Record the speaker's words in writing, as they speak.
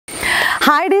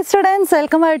Hi dear students,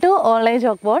 welcome back to Online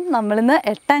Chalkboard. നമ്മൾ ഇന്ന്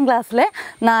 8ാം ക്ലാസ്സിലെ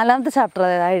 4ാമത്തെ ചാപ്റ്റർ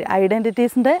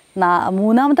ഐഡന്റിറ്റീസിന്റെ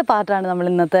 3ാമത്തെ പാർട്ടാണ് നമ്മൾ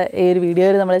ഇന്നത്തെ ഈ ഒരു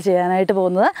വീഡിയോയിൽ നമ്മൾ ചെയ്യാനായിട്ട്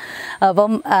പോകുന്നത്.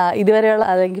 അപ്പം ഇതുവരെയുള്ള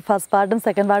അല്ലെങ്കിൽ ഫസ്റ്റ് പാർട്ടും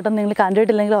സെക്കൻഡ് പാർട്ടും നിങ്ങൾ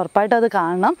കണ്ടിട്ടില്ലെങ്കിൽ ഉറപ്പായിട്ടും അത്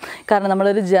കാണണം. കാരണം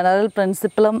നമ്മളൊരു ജനറൽ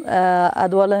പ്രിൻസിപ്പിളും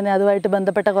അതുപോലെ തന്നെ അതുമായിട്ട്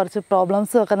ബന്ധപ്പെട്ട കുറച്ച്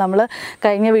പ്രോബ്ലംസും ഒക്കെ നമ്മൾ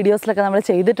കഴിഞ്ഞ വീഡിയോസിലൊക്കെ നമ്മൾ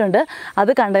ചെയ്തിട്ടുണ്ട്.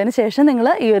 അത് കണ്ടതിന് ശേഷം നിങ്ങൾ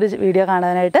ഈ ഒരു വീഡിയോ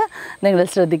കാണാനായിട്ട് നിങ്ങൾ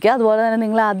ശ്രദ്ധിക്കുക. അതുപോലെ തന്നെ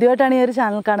നിങ്ങൾ ആദ്യമായിട്ടാണ് ഈ ഒരു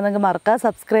ചാനൽ കാണുന്നതെങ്കിൽ മറക്കുക,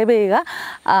 സബ്സ്ക്രൈബ് ചെയ്യുക.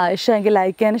 ഇഷ്ടമെങ്കിൽ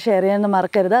ലൈക്ക് ചെയ്യാനും ഷെയർ ചെയ്യാനും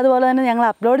മറക്കരുത്. അതുപോലെ തന്നെ ഞങ്ങൾ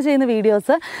അപ്ലോഡ് ചെയ്യുന്ന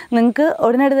വീഡിയോസ് നിങ്ങൾക്ക്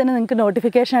ഉടനടി തന്നെ നിങ്ങൾക്ക്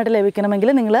നോട്ടിഫിക്കേഷനായിട്ട് ലഭിക്കണമെങ്കിൽ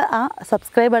നിങ്ങൾ ആ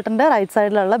സബ്സ്ക്രൈബ് ബട്ടൻ്റെ റൈറ്റ്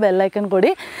സൈഡിലുള്ള ബെല്ലൈക്കൺ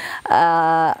കൂടി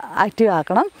ആക്റ്റീവ്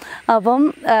ആക്കണം. അപ്പം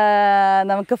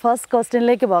നമുക്ക് ഫസ്റ്റ്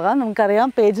ക്വസ്റ്റ്യനിലേക്ക് പോകാം. നമുക്കറിയാം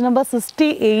പേജ് നമ്പർ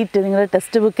 68 നിങ്ങളുടെ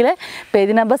ടെക്സ്റ്റ് ബുക്കിലെ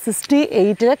പേജ് നമ്പർ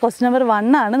 68 ക്വസ്റ്റ്യൻ നമ്പർ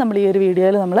 1 ആണ് നമ്മൾ ഈ ഒരു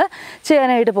വീഡിയോയിൽ നമ്മൾ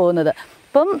ചെയ്യാനായിട്ട് പോകുന്നത്.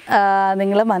 അപ്പം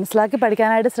നിങ്ങൾ മനസ്സിലാക്കി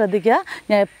പഠിക്കാനായിട്ട് ശ്രദ്ധിക്കുക.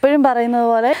 ഞാൻ എപ്പോഴും പറയുന്നത്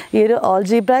പോലെ ഈ ഒരു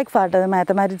ഓൾജിബ്രായിക് പാർട്ട്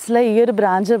മാത്തമാറ്റിക്സിലെ ഈ ഒരു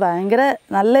ബ്രാഞ്ച് ഭയങ്കര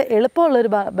നല്ല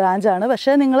എളുപ്പമുള്ളൊരു ബ്രാഞ്ചാണ്.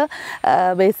 പക്ഷേ നിങ്ങൾ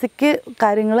ബേസിക്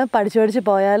കാര്യങ്ങൾ പഠിച്ച്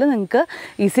പോയാൽ നിങ്ങൾക്ക്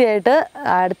ഈസി ആയിട്ട്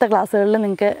അടുത്ത ക്ലാസ്സുകളിൽ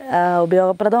നിങ്ങൾക്ക്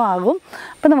ഉപയോഗപ്രദമാകും.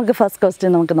 അപ്പം നമുക്ക് ഫസ്റ്റ്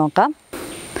ക്വസ്റ്റ്യൻ നമുക്ക് നോക്കാം.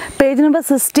 Page number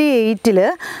 68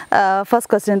 first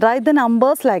question, write the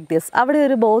numbers like this. അവിടെ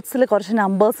ഒരു ബോക്സിൽ കുറച്ച്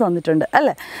നമ്പേഴ്സ് വന്നിട്ടുണ്ട്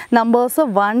അല്ലേ. നമ്പേഴ്സ്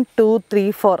 1, 2, 3,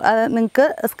 4 അത് നിങ്ങൾക്ക്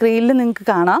സ്ക്രീനിൽ നിങ്ങൾക്ക്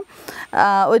കാണാം.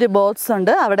 ഒരു ബോക്സ്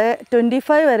ഉണ്ട്, അവിടെ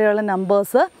 25 വരെയുള്ള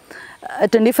നമ്പേഴ്സ്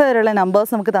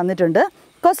നമുക്ക് തന്നിട്ടുണ്ട്.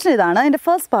 ക്വസ്റ്റ്യൻ ഇതാണ്, അതിൻ്റെ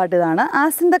ഫസ്റ്റ് പാർട്ട് ഇതാണ്.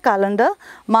 As in the calendar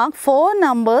mark 4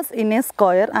 numbers in A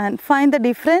square and find the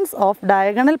difference of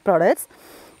diagonal products.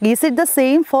 Is it the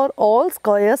same for all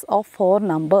squares of 4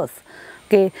 numbers?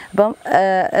 Okay, അപ്പം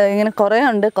ഇങ്ങനെ കുറേ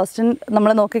ഉണ്ട് ക്വസ്റ്റ്യൻ.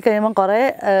 നമ്മൾ നോക്കിക്കഴിയുമ്പോൾ കുറേ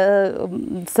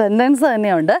സെൻറ്റൻസ്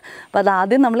തന്നെയുണ്ട്. അപ്പോൾ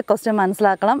അതാദ്യം നമ്മൾ ക്വസ്റ്റ്യൻ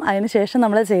മനസ്സിലാക്കണം, അതിന് ശേഷം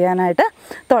നമ്മൾ ചെയ്യാനായിട്ട്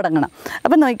തുടങ്ങണം.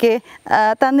 അപ്പം നോക്കിയേ,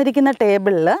 തന്നിരിക്കുന്ന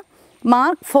ടേബിളിൽ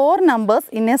mark 4 numbers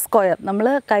in A square. നമ്മൾ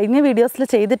കഴിഞ്ഞ വീഡിയോസിൽ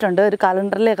ചെയ്തിട്ടുണ്ട്, ഒരു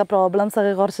കലണ്ടറിലെയൊക്കെ പ്രോബ്ലംസ്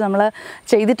ഒക്കെ കുറച്ച് നമ്മൾ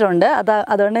ചെയ്തിട്ടുണ്ട്.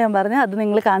 അതുകൊണ്ട് ഞാൻ പറഞ്ഞു അത്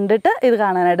നിങ്ങൾ കണ്ടിട്ട് ഇത്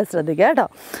കാണാനായിട്ട് ശ്രദ്ധിക്കുക കേട്ടോ.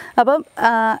 അപ്പം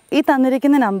ഈ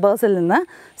തന്നിരിക്കുന്ന നമ്പേഴ്സിൽ നിന്ന്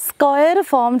സ്ക്വയർ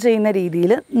ഫോം ചെയ്യുന്ന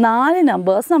രീതിയിൽ 4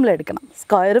 നമ്പേഴ്സ് നമ്മൾ എടുക്കണം.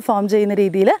 സ്ക്വയർ ഫോം ചെയ്യുന്ന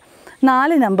രീതിയിൽ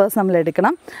 4 നമ്പേഴ്സ് നമ്മൾ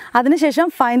എടുക്കണം. അതിനുശേഷം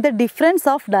find the difference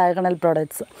of diagonal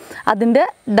products. അതിൻ്റെ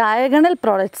ഡയഗണൽ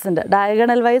പ്രോഡക്ട്സിൻ്റെ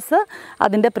ഡയഗണൽ വൈസ്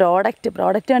അതിൻ്റെ പ്രോഡക്റ്റ്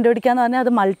കണ്ടുപിടിക്കുക എന്ന് പറഞ്ഞാൽ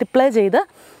അത് മൾട്ടിപ്ലൈ ചെയ്ത്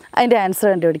അതിൻ്റെ ആൻസർ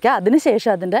കണ്ടുപിടിക്കുക.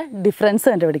 അതിനുശേഷം അതിൻ്റെ ഡിഫറൻസ്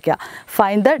കണ്ടുപിടിക്കുക.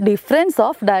 Find the difference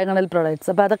of diagonal products.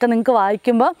 അപ്പോൾ അതൊക്കെ നിങ്ങൾക്ക്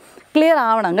വായിക്കുമ്പോൾ ക്ലിയർ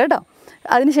ആവണം കേട്ടോ.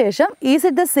 അതിനുശേഷം is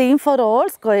it the same for all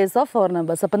squares of 4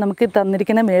 numbers. അപ്പോൾ നമുക്ക്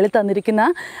മേളിൽ തന്നിരിക്കുന്ന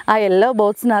ആ യെല്ലോ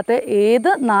ബോക്സിനകത്ത് ഏത്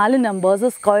 4 നമ്പേഴ്സ്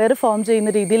സ്ക്വയർ ഫോം ചെയ്യുന്ന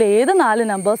രീതിയിൽ ഏത് 4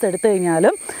 നമ്പേഴ്സ് എടുത്തു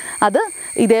കഴിഞ്ഞാലും അത്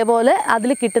ഇതേപോലെ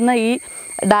അതിൽ കിട്ടുന്ന ഈ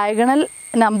ഡയഗണൽ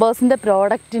നമ്പേഴ്സിൻ്റെ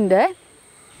പ്രോഡക്റ്റിൻ്റെ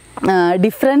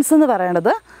ഡിഫറൻസ് എന്ന്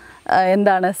പറയുന്നത്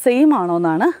എന്താണ്, സെയിം ആണോ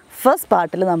എന്നാണ് ഫസ്റ്റ്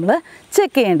പാർട്ടിൽ നമ്മൾ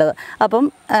ചെക്ക് ചെയ്യേണ്ടത്. അപ്പം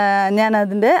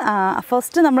ഞാനതിൻ്റെ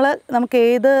ഫസ്റ്റ് നമുക്ക്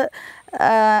ഏത്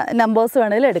നമ്പേഴ്സ്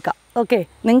വേണമെങ്കിലും എടുക്കാം. ഓക്കെ,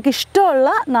 നിങ്ങൾക്ക് ഇഷ്ടമുള്ള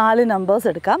 4 നമ്പേഴ്സ്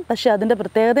എടുക്കാം. പക്ഷേ അതിൻ്റെ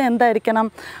പ്രത്യേകത എന്തായിരിക്കണം,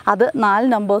 അത് 4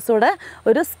 നമ്പേഴ്സൂടെ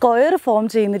ഒരു സ്ക്വയർ ഫോം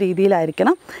ചെയ്യുന്ന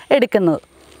രീതിയിലായിരിക്കണം എടുക്കുന്നത്.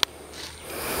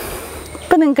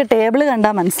 ഇപ്പം നിങ്ങൾക്ക് ടേബിൾ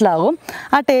കണ്ടാൽ മനസ്സിലാവും.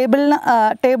 ആ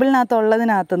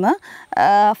ടേബിളിനകത്തുള്ളതിനകത്തുനിന്ന്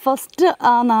ഫസ്റ്റ്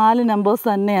ആ 4 നമ്പേഴ്സ്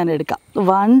തന്നെ ഞാൻ എടുക്കാം.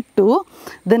 1, 2,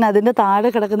 ദെൻ അതിൻ്റെ താഴെ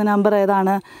കിടക്കുന്ന നമ്പർ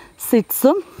ഏതാണ്,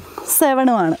 6ഉം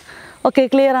 7ഉം ആണ്. ഓക്കെ,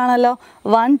 ക്ലിയർ ആണല്ലോ.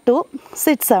 1, 2,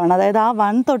 6, 7. അതായത് ആ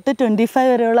 1 തൊട്ട് 25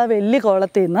 വരെയുള്ള വലിയ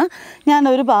കോളത്തിൽ നിന്ന് ഞാൻ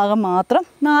ഒരു ഭാഗം മാത്രം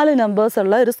 4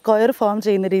 നമ്പേഴ്സുള്ള ഒരു സ്ക്വയർ ഫോം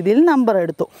ചെയ്യുന്ന രീതിയിൽ നമ്പർ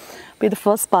എടുത്തു. അപ്പോൾ ഇത്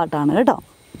ഫസ്റ്റ് പാർട്ടാണ് കേട്ടോ.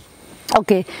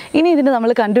 ഓക്കെ, ഇനി ഇതിന് നമ്മൾ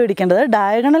കണ്ടുപിടിക്കേണ്ടത്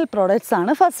ഡയഗണൽ പ്രോഡക്ട്സ്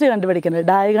ആണ്. ഫസ്റ്റ് കണ്ടുപിടിക്കേണ്ടത്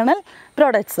ഡയഗണൽ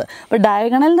പ്രോഡക്ട്സ്. അപ്പോൾ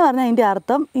ഡയഗണൽ എന്ന് പറഞ്ഞാൽ അതിൻ്റെ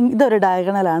അർത്ഥം ഇതൊരു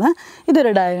ഡയഗണലാണ്,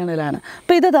 ഇതൊരു ഡയഗണലാണ്.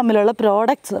 അപ്പോൾ ഇത് തമ്മിലുള്ള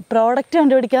പ്രോഡക്റ്റ്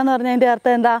കണ്ടുപിടിക്കുക എന്ന് പറഞ്ഞാൽ അതിൻ്റെ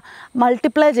അർത്ഥം എന്താ,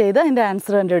 മൾട്ടിപ്ലൈ ചെയ്ത് അതിൻ്റെ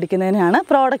ആൻസർ കണ്ടുപിടിക്കുന്നതിനാണ്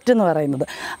പ്രോഡക്റ്റ് എന്ന് പറയുന്നത്.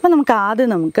 അപ്പോൾ നമുക്ക് ആദ്യം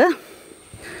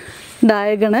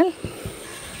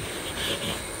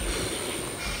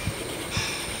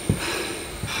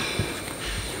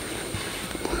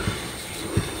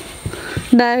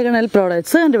ഡയഗണൽ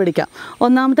പ്രോഡക്ട്സ് കണ്ടുപിടിക്കാം.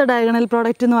 ഒന്നാമത്തെ ഡയഗണൽ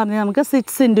പ്രോഡക്റ്റ് എന്ന് പറഞ്ഞാൽ നമുക്ക്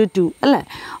 6 × 2 അല്ലേ.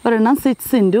 ഒരെണ്ണം 6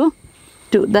 ×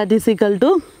 2 that is equal to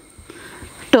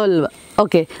 12.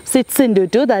 Okay, 6 ×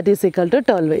 2 that is equal to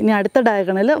 12. ഇനി അടുത്ത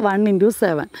ഡയഗണൽ 1 ×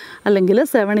 7 അല്ലെങ്കിൽ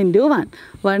 7 ×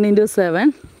 1 × 7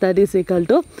 ദാറ്റ് ഈസ് ഈക്വൽ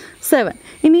ടു 7.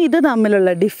 ഇനി ഇത് തമ്മിലുള്ള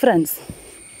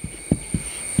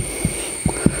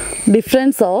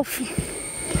difference of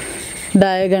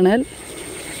diagonal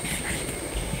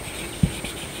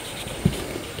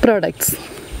products.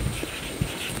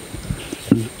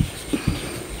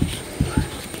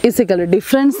 Is equal to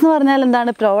difference എന്ന് പറഞ്ഞാൽ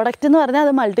എന്താണ്? പ്രോഡക്റ്റ് എന്ന് പറഞ്ഞാൽ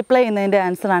അത് മൾട്ടിപ്ലൈ ചെയ്യുന്നതിൻ്റെ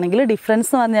ആൻസർ ആണെങ്കിൽ ഡിഫറൻസ്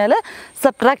എന്ന് പറഞ്ഞാൽ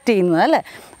സബ്ട്രാക്ട് ചെയ്യുന്നത് അല്ലേ.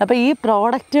 അപ്പോൾ ഈ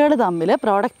പ്രോഡക്റ്റുകൾ തമ്മിൽ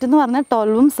പ്രോഡക്റ്റ് എന്ന് പറഞ്ഞാൽ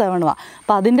 12ഉം 7ഉം.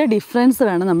 അപ്പോൾ അതിൻ്റെ ഡിഫറൻസ്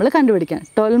വേണം നമ്മൾ കണ്ടുപിടിക്കാൻ.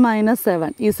 12 -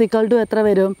 7 ഈസ് ഈക്വൽ ടു എത്ര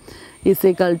വരും? ഈസ്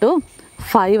ഈക്വൽ ടു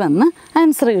 5 എന്ന്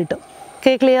ആൻസർ കിട്ടും.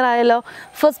 ഓക്കെ, ക്ലിയർ ആയല്ലോ?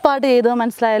 ഫസ്റ്റ് പാർട്ട് ചെയ്തോ,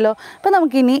 മനസ്സിലായല്ലോ? അപ്പോൾ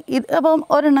നമുക്കിനി അപ്പം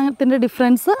ഒരെണ്ണത്തിൻ്റെ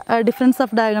ഡിഫറൻസ്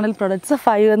ഓഫ് ഡയഗണൽ പ്രൊഡക്ട്സ്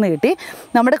 5 എന്ന് കിട്ടി.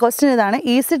 നമ്മുടെ ക്വസ്റ്റ്യൻ ഇതാണ്,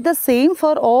 is it the same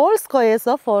for all squares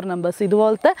of 4 numbers?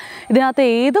 ഇതുപോലത്തെ ഇതിനകത്ത്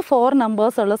ഏത് 4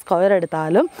 നമ്പേഴ്സ് ഉള്ള സ്ക്വയർ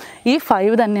എടുത്താലും ഈ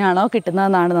 5 തന്നെയാണോ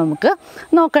കിട്ടുന്നതെന്നാണ് നമുക്ക്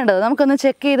നോക്കേണ്ടത്. നമുക്കൊന്ന്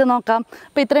ചെക്ക് ചെയ്ത് നോക്കാം.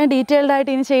 അപ്പോൾ ഇത്രയും ഡീറ്റെയിൽഡ്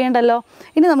ആയിട്ട് ഇനി ചെയ്യേണ്ടല്ലോ.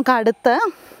 ഇനി നമുക്ക് അടുത്ത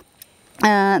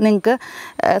നിങ്ങൾക്ക്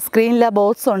സ്ക്രീനിലെ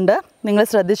ബോക്സ് ഉണ്ട്, നിങ്ങൾ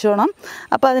ശ്രദ്ധിച്ചോണം.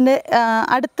 അപ്പോൾ അതിൻ്റെ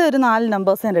അടുത്തൊരു 4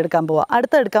 നമ്പേഴ്സ് ഞാൻ എടുക്കാൻ പോവാം.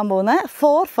 എടുക്കാൻ പോകുന്നത്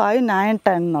 4, 5, 9,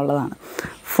 10 എന്നുള്ളതാണ്.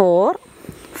 4,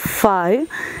 5,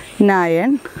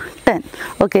 9, 10.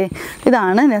 ഓക്കെ,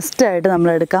 ഇതാണ് നെക്സ്റ്റ് ആയിട്ട് നമ്മൾ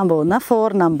എടുക്കാൻ പോകുന്ന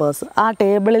 4 നമ്പേഴ്സ്. ആ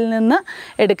ടേബിളിൽ നിന്ന്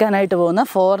എടുക്കാനായിട്ട് പോകുന്ന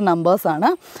 4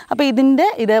 നമ്പേഴ്സാണ്. അപ്പോൾ ഇതിൻ്റെ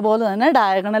ഇതേപോലെ തന്നെ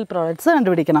ഡയഗണൽ പ്രോഡക്ട്സ്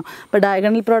കണ്ടുപിടിക്കണം. അപ്പോൾ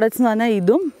ഡയഗണൽ പ്രോഡക്ട്സ് എന്ന് പറഞ്ഞാൽ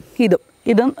ഇതും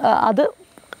അത്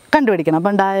കണ്ടുപിടിക്കണം.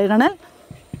 അപ്പം ഡയഗണൽ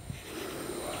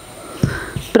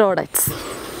പ്രോഡക്ട്സ്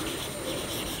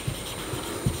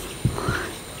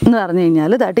എന്ന് പറഞ്ഞു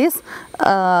കഴിഞ്ഞാൽ that is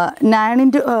 9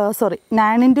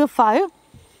 × 5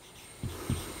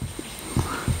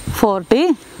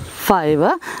 45,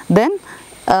 then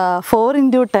 4 ×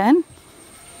 10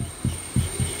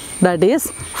 that is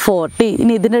 40.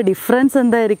 ഇനി ഇതിൻ്റെ ഡിഫറൻസ്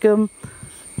എന്തായിരിക്കും?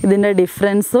 ഇതിൻ്റെ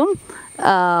ഡിഫറൻസും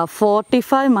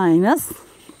 45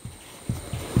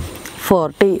 -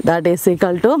 40 ദാറ്റ് ഈസ്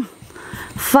ഈക്വൽ ടു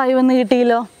 5 എന്ന്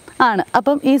കിട്ടിയല്ലോ ആണ്.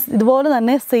 അപ്പം ഇതുപോലെ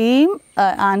തന്നെ സെയിം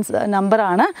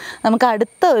നമ്പറാണ് നമുക്ക്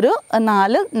അടുത്ത ഒരു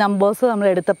 4 നമ്പേഴ്സ് നമ്മൾ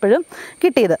എടുത്തപ്പോഴും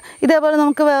കിട്ടിയത്. ഇതേപോലെ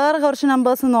നമുക്ക് വേറെ കുറച്ച്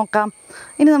നമ്പേഴ്സ് നോക്കാം.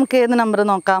 ഇനി നമുക്ക് ഏത് നമ്പർ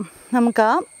നോക്കാം? നമുക്ക്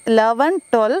 11,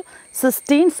 12,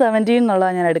 16, 17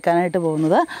 എന്നുള്ളതാണ് ഞാൻ എടുക്കാനായിട്ട്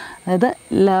പോകുന്നത്. അതായത്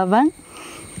 11,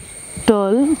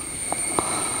 12,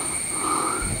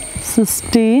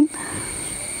 16,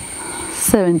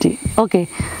 17. ഓക്കെ,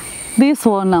 ദീസ്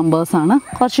 4 നമ്പേഴ്സാണ്,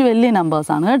 കുറച്ച് വലിയ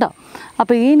നമ്പേഴ്സാണ് കേട്ടോ.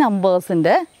 അപ്പോൾ ഈ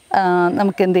നമ്പേഴ്സിൻ്റെ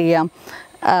നമുക്ക് എന്ത് ചെയ്യാം?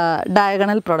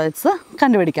 ഡയഗണൽ പ്രൊഡക്ട്സ്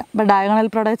കണ്ടുപിടിക്കാം. അപ്പോൾ ഡയഗണൽ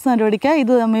പ്രൊഡക്ട്സ് കണ്ടുപിടിക്കുക,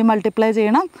 ഇത് തമ്മിൽ മൾട്ടിപ്ലൈ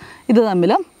ചെയ്യണം, ഇത്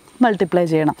തമ്മിലും മൾട്ടിപ്ലൈ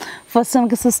ചെയ്യണം. ഫസ്റ്റ്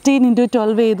നമുക്ക് 16 ×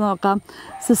 12 ചെയ്ത് നോക്കാം.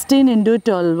 16 ×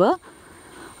 12.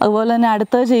 അതുപോലെ തന്നെ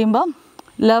അടുത്തത് ചെയ്യുമ്പോൾ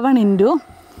 11 ×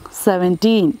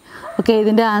 17. ഓക്കെ,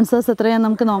 ഇതിൻ്റെ ആൻസേഴ്സ് എത്രയാണെന്ന്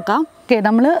നമുക്ക് നോക്കാം. ഓക്കെ,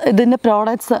 നമ്മൾ ഇതിൻ്റെ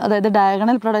പ്രോഡക്ട്സ്, അതായത്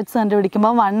ഡയഗണൽ പ്രൊഡക്ട്സ്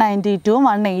കണ്ടുപിടിക്കുമ്പോൾ 192ഉം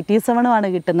 187ഉമാണ്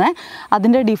കിട്ടുന്നത്.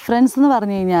 അതിൻ്റെ ഡിഫറൻസ് എന്ന്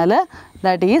പറഞ്ഞു കഴിഞ്ഞാൽ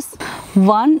that is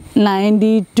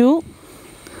 192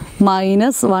 -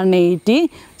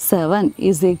 187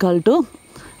 is equal to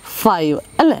 5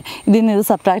 അല്ലേ. ഇതിൽ നിന്ന് ഇത്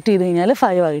സബ്ട്രാക്ട് ചെയ്ത് കഴിഞ്ഞാൽ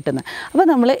 5 ആണ് കിട്ടുന്നത്. അപ്പോൾ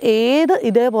നമ്മൾ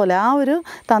ഇതേപോലെ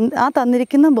ആ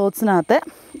തന്നിരിക്കുന്ന ബോക്സിനകത്ത്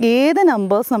ഏത്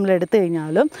നമ്പേഴ്സ് നമ്മൾ എടുത്തു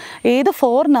കഴിഞ്ഞാലും, ഏത്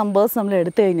 4 നമ്പേഴ്സ് നമ്മൾ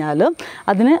എടുത്തു കഴിഞ്ഞാലും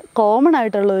അതിന് കോമൺ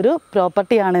ആയിട്ടുള്ളൊരു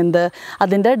പ്രോപ്പർട്ടിയാണ് എന്ത്?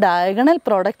 അതിൻ്റെ ഡയഗണൽ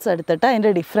പ്രോഡക്ട്സ് എടുത്തിട്ട്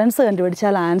അതിൻ്റെ ഡിഫറൻസ്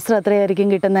കണ്ടുപിടിച്ചാൽ ആൻസർ എത്രയായിരിക്കും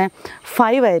കിട്ടുന്നത്?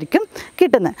 5 ആയിരിക്കും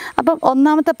കിട്ടുന്നത്. അപ്പം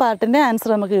ഒന്നാമത്തെ പാർട്ടിൻ്റെ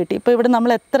ആൻസർ നമുക്ക് കിട്ടി. ഇപ്പോൾ ഇവിടെ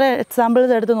നമ്മൾ എത്ര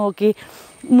എക്സാമ്പിൾസ് എടുത്ത് നോക്കി?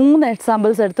 3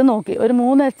 എക്സാമ്പിൾസ് എടുത്ത് നോക്കി. ഒരു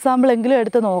 3 എക്സാമ്പിൾ എങ്കിലും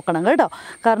എടുത്ത് നോക്കണം കേട്ടോ.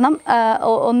 കാരണം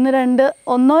 1-2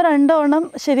 എണ്ണം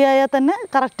ശരിയായാൽ തന്നെ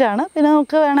കറക്റ്റാണ്. പിന്നെ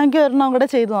നമുക്ക് വേണമെങ്കിൽ ഒരെണ്ണം കൂടെ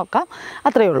ചെയ്ത് നോക്കാം,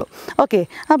 അത്രയേ ഉള്ളൂ. ഓക്കെ,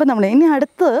 അപ്പോൾ നമ്മൾ ഇനി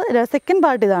അടുത്ത് സെക്കൻഡ്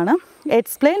പാർട്ട് ഇതാണ്,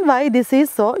 explain why this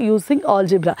is so using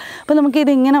algebra. അപ്പോൾ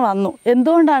നമുക്കിതിങ്ങനെ വന്നു,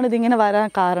 എന്തുകൊണ്ടാണ് ഇതിങ്ങനെ വരാൻ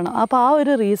കാരണം? അപ്പോൾ ആ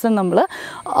ഒരു റീസൺ നമ്മൾ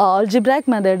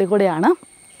ഓൾജിബ്രാക് മെത്തേഡിൽ കൂടെയാണ്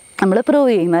നമ്മൾ പ്രൂവ്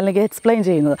ചെയ്യുന്നത് അല്ലെങ്കിൽ എക്സ്പ്ലെയിൻ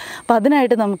ചെയ്യുന്നത്. അപ്പോൾ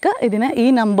അതിനായിട്ട് നമുക്ക് ഈ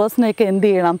നമ്പേഴ്സിനെയൊക്കെ എന്ത്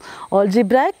ചെയ്യണം?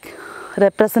 ഓൾജിബ്രാക്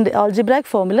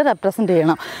ഫോമിൽ റെപ്രസെൻറ്റ്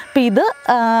ചെയ്യണം. അപ്പോൾ ഇത്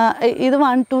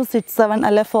 1, 2, 6, 7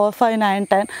 അല്ലെ 4, 5, 9,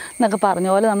 10 എന്നൊക്കെ പറഞ്ഞ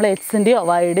പോലെ നമ്മൾ എക്സിൻ്റെയോ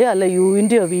വൈയുടെയോ അല്ലെ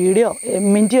യുവിൻ്റെയോ വിയുടെയോ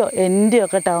എമ്മിൻ്റെയോ എൻ്റെയോ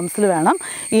ഒക്കെ ടേംസിൽ വേണം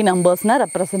ഈ നമ്പേഴ്സിനെ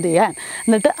റെപ്രസെൻറ്റ് ചെയ്യാൻ.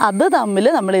 എന്നിട്ട് അത് തമ്മിൽ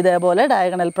നമ്മൾ ഇതേപോലെ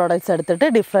ഡയഗണൽ പ്രോഡക്ട്സ് എടുത്തിട്ട്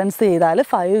ഡിഫറൻസ് ചെയ്താൽ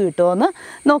 5 കിട്ടുമെന്ന്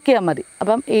നോക്കിയാൽ മതി.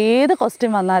 അപ്പം ഏത്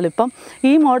ക്വസ്റ്റ്യൻ വന്നാലും ഇപ്പം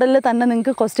ഈ മോഡലിൽ തന്നെ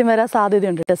നിങ്ങൾക്ക് ക്വസ്റ്റ്യൻ വരാൻ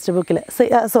സാധ്യതയുണ്ട് ടെക്സ്റ്റ് ബുക്കിൽ,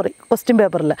 ക്വസ്റ്റ്യൻ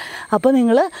പേപ്പറിൽ. അപ്പോൾ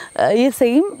നിങ്ങൾ ഈ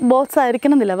സെയിം ബോക്സ്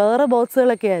ആയിരിക്കണമെന്നില്ല, വേറെ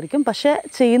ബോക്സുകളൊക്കെ ആയിരിക്കും, പക്ഷേ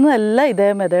ചെയ്യുന്നതെല്ലാം ഇതേ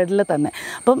മെത്തേഡിൽ തന്നെ.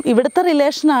 അപ്പം ഇവിടുത്തെ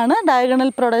റിലേഷനാണ് ഡയഗണൽ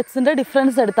പ്രോഡക്ട്സിൻ്റെ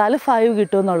ഡിഫറൻസ് എടുത്താൽ 5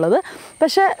 കിട്ടുമെന്നുള്ളത്.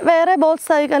 പക്ഷേ വേറെ ബോക്സ്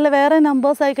വേറെ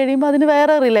നമ്പേഴ്സ് ആയി കഴിയുമ്പോൾ അതിന്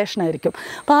വേറെ റിലേഷൻ ആയിരിക്കും.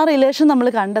 അപ്പോൾ ആ റിലേഷൻ നമ്മൾ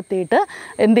കണ്ടെത്തിയിട്ട്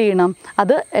എന്ത് ചെയ്യണം?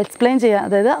 അത് എക്സ്പ്ലെയിൻ ചെയ്യാൻ,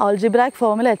 അതായത് ഓൾജിബ്രാക്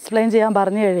ഫോമിൽ എക്സ്പ്ലെയിൻ ചെയ്യാൻ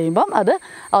പറഞ്ഞു കഴിയുമ്പം അത്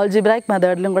ഓൾജിബ്രാക്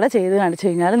മെത്തേഡിലും കൂടെ ചെയ്ത് കാണിച്ചു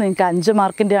കഴിഞ്ഞാൽ നിങ്ങൾക്ക് 5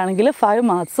 മാർക്കിൻ്റെ ആണെങ്കിൽ 5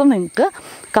 മാർക്സും നിങ്ങൾക്ക്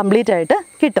കംപ്ലീറ്റ് ആയിട്ട്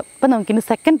കിട്ടും. അപ്പോൾ നമുക്കിനി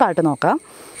സെക്കൻഡ് പാർട്ട് നോക്കാം.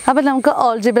 അപ്പോൾ നമുക്ക്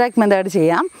ഓൾജിബ്രാക് മെത്തേഡ്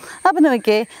ചെയ്യാം. അപ്പോൾ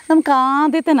നമുക്ക്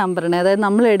ആദ്യത്തെ നമ്പറിനെ, അതായത്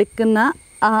നമ്മൾ എടുക്കുന്ന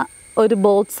ഒരു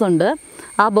ബോക്സ് ഉണ്ട്,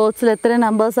 ആ ബോക്സിൽ എത്ര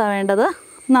നമ്പേഴ്സാണ് വേണ്ടത്?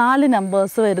 4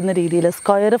 നമ്പേഴ്സ് വരുന്ന രീതിയിൽ,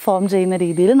 സ്ക്വയർ ഫോം ചെയ്യുന്ന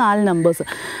രീതിയിൽ 4 നമ്പേഴ്സ്.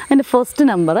 അതിൻ്റെ ഫസ്റ്റ്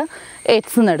നമ്പർ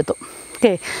എക്സ് എന്ന് എടുത്തു.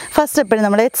 ഓക്കെ, ഫസ്റ്റ് എപ്പോഴും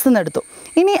നമ്മൾ എക്സ് എന്ന് എടുത്തു.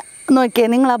 ഇനി നോക്കിയേ,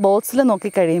 നിങ്ങൾ ആ ബോക്സിൽ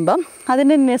നോക്കിക്കഴിയുമ്പം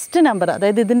അതിൻ്റെ നെക്സ്റ്റ് നമ്പർ,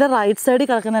 അതായത് ഇതിൻ്റെ റൈറ്റ് സൈഡിൽ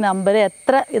കിടക്കുന്ന നമ്പർ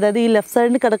എത്ര, അതായത് ഈ ലെഫ്റ്റ്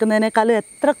സൈഡിൽ കിടക്കുന്നതിനേക്കാളും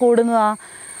എത്ര കൂടുന്നതാണ്?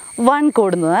 1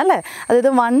 കൂടുന്നത് അല്ലേ?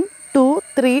 അതായത് 1, 2,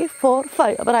 3, 4,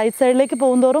 5. അപ്പോൾ റൈറ്റ് സൈഡിലേക്ക്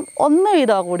പോകുന്തോറും 1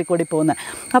 വീതമാണ് കൂടി പോകുന്നത്.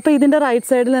 അപ്പോൾ ഇതിൻ്റെ റൈറ്റ്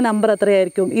സൈഡിലെ നമ്പർ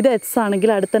എത്രയായിരിക്കും? ഇത് എക്സ്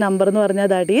ആണെങ്കിൽ അടുത്ത നമ്പർ എന്ന് പറഞ്ഞാൽ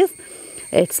that is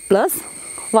X plus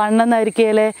 1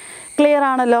 എന്നായിരിക്കുകയല്ലേ? Clear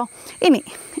ആണല്ലോ? ഇനി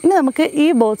നമുക്ക് ഈ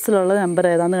ബോക്സിലുള്ള നമ്പർ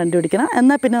ഏതാണെന്ന് കണ്ടുപിടിക്കണം.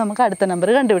 എന്നാൽ പിന്നെ നമുക്ക് അടുത്ത നമ്പർ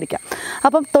കണ്ടുപിടിക്കാം.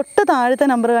 അപ്പം തൊട്ട് താഴത്തെ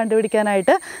നമ്പർ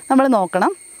കണ്ടുപിടിക്കാനായിട്ട് നമ്മൾ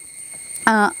നോക്കണം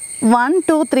 1,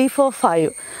 2, 3, 4, 5.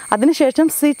 അതിനുശേഷം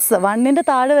 6. 1ൻ്റെ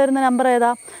താഴെ വരുന്ന നമ്പർ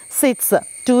ഏതാ? 6.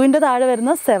 2ൻ്റെ താഴെ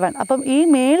വരുന്നത് 7. അപ്പം ഈ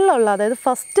മേളിലുള്ള, അതായത്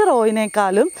ഫസ്റ്റ്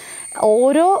റോയിനേക്കാളും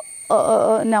ഓരോ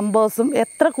നമ്പേഴ്സും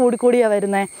എത്ര കൂടിയാണ്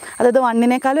വരുന്നത്? അതായത്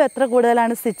 1നേക്കാളും എത്ര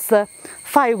കൂടുതലാണ്? 6,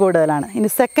 5 കൂടുതലാണ്.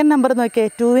 ഇനി സെക്കൻഡ് നമ്പർ നോക്കിയേ,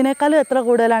 2വിനേക്കാളും എത്ര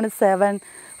കൂടുതലാണ്? 7,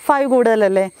 5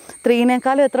 കൂടുതലല്ലേ?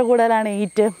 3നേക്കാളും എത്ര കൂടുതലാണ്?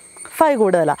 8, 5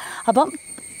 കൂടുതലാണ്. അപ്പം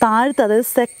താഴത്തെ, അതായത്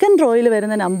സെക്കൻഡ് റോയിൽ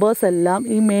വരുന്ന നമ്പേഴ്സ് എല്ലാം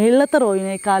ഈ മേളത്തെ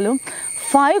റോയിനേക്കാളും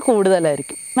 5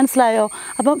 കൂടുതലായിരിക്കും. മനസ്സിലായോ?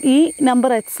 അപ്പം ഈ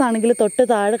നമ്പർ എക്സ് ആണെങ്കിൽ തൊട്ട്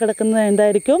താഴെ കിടക്കുന്നത്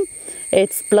എന്തായിരിക്കും?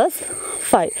 X plus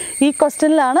 5. ഈ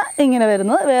ക്വസ്റ്റ്യനിലാണ് ഇങ്ങനെ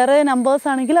വരുന്നത്. വേറെ നമ്പേഴ്സ്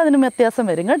ആണെങ്കിൽ അതിന് വ്യത്യാസം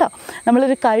വരും കേട്ടോ.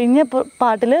 നമ്മളൊരു കഴിഞ്ഞ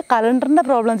പാട്ടിൽ കലണ്ടറിൻ്റെ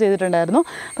പ്രോബ്ലം ചെയ്തിട്ടുണ്ടായിരുന്നു.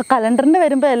 അപ്പോൾ കലണ്ടറിൻ്റെ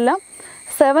വരുമ്പോൾ എല്ലാം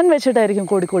 7 വെച്ചിട്ടായിരിക്കും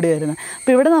കൂടി വരുന്നത്.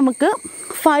 അപ്പോൾ ഇവിടെ നമുക്ക്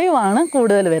 5 ആണ്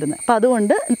കൂടുതൽ വരുന്നത്. അപ്പോൾ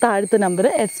അതുകൊണ്ട് താഴത്തെ നമ്പർ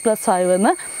എക്സ് പ്ലസ് 5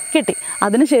 എന്ന് കിട്ടി.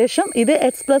 അതിനുശേഷം ഇത്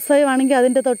എക്സ് പ്ലസ് 5 ആണെങ്കിൽ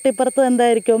അതിൻ്റെ തൊട്ടിപ്പുറത്ത്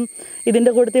എന്തായിരിക്കും?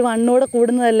 ഇതിൻ്റെ കൂട്ടത്തിൽ 1 കൂടെ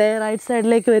കൂടുന്നതല്ലേ റൈറ്റ്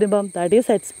സൈഡിലേക്ക് വരുമ്പം? ദാറ്റ്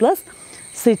ഈസ് എക്സ് പ്ലസ്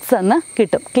 6 എന്ന്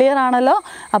കിട്ടും. ക്ലിയർ ആണല്ലോ?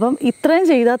 അപ്പം ഇത്രയും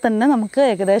ചെയ്താൽ തന്നെ നമുക്ക്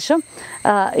ഏകദേശം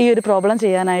ഈ ഒരു പ്രോബ്ലം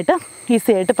ചെയ്യാനായിട്ട്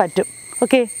ഈസി ആയിട്ട് പറ്റും.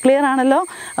 ഓക്കെ, ക്ലിയർ ആണല്ലോ?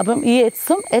 അപ്പം ഈ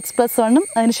എക്സും എക്സ് പ്ലസ് 1ഉം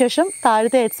അതിനുശേഷം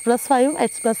താഴത്തെ എക്സ് പ്ലസ് 5ഉം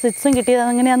എക്സ് പ്ലസ് 6ഉം കിട്ടിയത്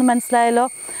എങ്ങനെയാണെന്ന് മനസ്സിലായല്ലോ?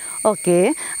 ഓക്കെ,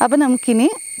 അപ്പം നമുക്കിനി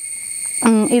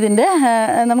ഇതിൻ്റെ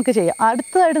നമുക്ക് ചെയ്യാം.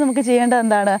 അടുത്തതായിട്ട് നമുക്ക് ചെയ്യേണ്ടത്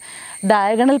എന്താണ്?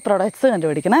 ഡയഗണൽ പ്രൊഡക്ട്സ്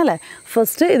കണ്ടുപിടിക്കണം അല്ലേ?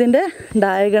 ഫസ്റ്റ് ഇതിൻ്റെ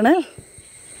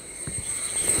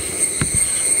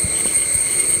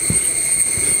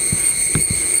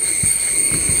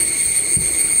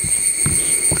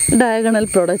ഡയഗണൽ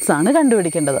പ്രൊഡക്ട്സ് ആണ്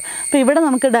കണ്ടുപിടിക്കേണ്ടത്. അപ്പോൾ ഇവിടെ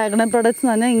നമുക്ക് ഡയഗണൽ പ്രൊഡക്ട്സ്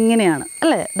എന്ന് പറഞ്ഞാൽ ഇങ്ങനെയാണ്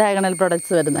അല്ലേ ഡയഗണൽ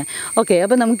പ്രൊഡക്ട്സ് വരുന്നത്. ഓക്കെ,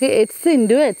 അപ്പോൾ നമുക്ക് എക്സ്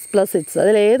ഇൻറ്റു എക്സ് പ്ലസ് 6,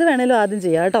 അതിൽ ഏത് വേണേലും ആദ്യം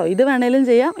ചെയ്യാം കേട്ടോ. ഇത് വേണേലും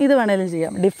ചെയ്യാം, ഇത് വേണേലും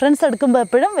ചെയ്യാം. ഡിഫറൻസ് എടുക്കുമ്പോൾ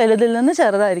എപ്പോഴും വലുതിൽ നിന്ന്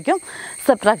ചെറുതായിരിക്കും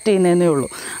സബ്ട്രാക്ട് ചെയ്യുന്നതേ ഉള്ളൂ.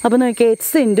 അപ്പോൾ നമുക്ക്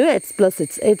X into X plus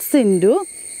 6, X into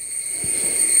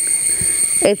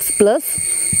X plus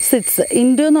 6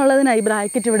 into എന്നുള്ളതിനായി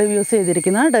bracket ഇവിടെ യൂസ്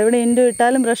ചെയ്തിരിക്കുന്നത് കേട്ടോ. ഇവിടെ ഇൻറ്റു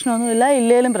ഇട്ടാലും പ്രശ്നമൊന്നുമില്ല,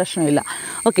 ഇല്ലേലും പ്രശ്നമില്ല.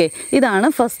 ഓക്കെ, ഇതാണ്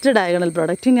ഫസ്റ്റ് ഡയഗണൽ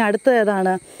പ്രോഡക്റ്റ്. ഇനി അടുത്ത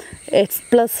ഏതാണ്? X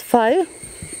plus 5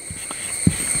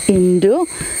 into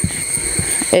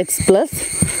X plus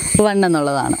 1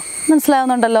 എന്നുള്ളതാണ്.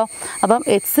 മനസ്സിലാവുന്നുണ്ടല്ലോ? അപ്പം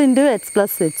X into X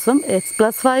plus 6ഉം X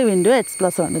plus 5 into X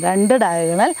plus 1, 2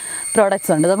 diagonal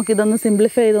products ഉണ്ട്. നമുക്കിതൊന്ന്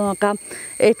സിംപ്ലിഫൈ ചെയ്ത് നോക്കാം.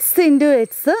 X into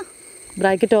X,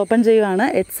 bracket open ചെയ്യുവാണ്,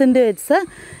 X into X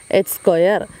X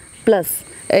square plus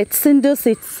X into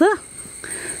 6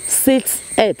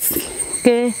 6x.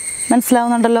 Okay,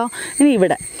 മനസ്സിലാവുന്നുണ്ടല്ലോ? ഇനി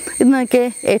ഇവിടെ ഇത് നോക്കിയേ,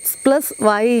 X plus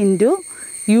Y into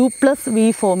U plus V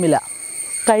formula.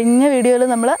 കഴിഞ്ഞ വീഡിയോയിൽ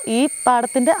നമ്മൾ ഈ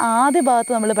പാഠത്തിൻ്റെ ആദ്യ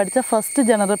ഭാഗത്ത് നമ്മൾ പഠിച്ച ഫസ്റ്റ്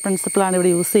ജനറൽ പ്രിൻസിപ്പിളാണ്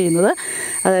ഇവിടെ യൂസ് ചെയ്യുന്നത്.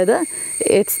 അതായത്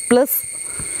X plus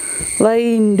Y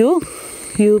into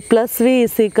U plus V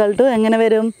is equal to എങ്ങനെ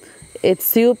വരും?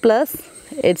 X U plus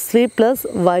X V plus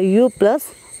why you plus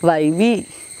Y V.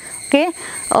 Okay,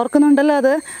 ഓർക്കുന്നുണ്ടല്ലോ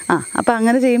അത്? അപ്പോൾ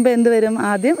അങ്ങനെ ചെയ്യുമ്പോൾ എന്ത് വരും?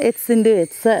 ആദ്യം X into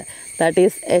X, that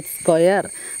is X square,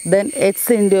 then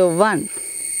X into 1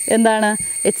 എന്താണ്?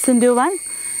 X into 1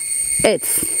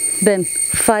 X, then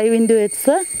 5 into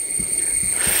X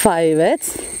 5x,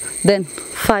 then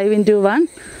 5 into 1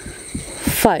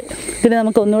 5. പിന്നെ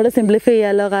നമുക്ക് ഒന്നുകൂടെ സിംപ്ലിഫൈ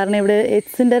ചെയ്യാമല്ലോ, കാരണം ഇവിടെ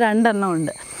എക്സിൻ്റെ 2 എണ്ണം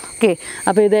ഉണ്ട്. ഓക്കെ,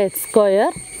 അപ്പോൾ ഇത് X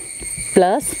square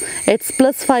plus X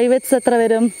plus 5x എത്ര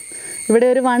വരും? ഇവിടെ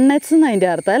ഒരു 1x എന്ന് അതിൻ്റെ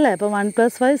അർത്ഥം അല്ലേ? അപ്പോൾ 1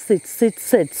 + 5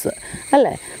 6x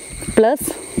അല്ലേ? പ്ലസ്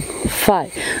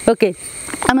 5. ഓക്കെ,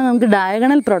 അപ്പോൾ നമുക്ക്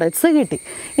ഡയഗണൽ പ്രൊഡക്ട്സ് കിട്ടി.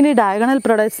 ഇനി ഡയഗണൽ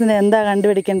പ്രൊഡക്ട്സിന് എന്താ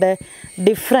കണ്ടുപിടിക്കേണ്ടത്?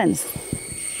 ഡിഫറൻസ്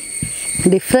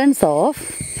ഓഫ്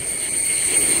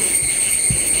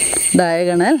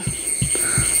ഡയഗണൽ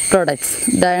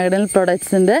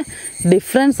പ്രൊഡക്ട്സിൻ്റെ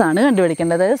ഡിഫറൻസ് ആണ്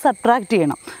കണ്ടുപിടിക്കേണ്ടത്. അതായത് സബ്ട്രാക്റ്റ്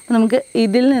ചെയ്യണം. അപ്പോൾ നമുക്ക്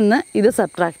ഇതിൽ നിന്ന് ഇത്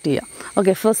സബ്ട്രാക്റ്റ് ചെയ്യാം.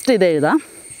 ഓക്കെ, ഫസ്റ്റ് ഇത് എഴുതാം,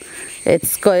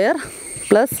 X square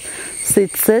plus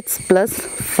 6x plus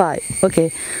 5. Okay,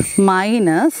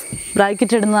 minus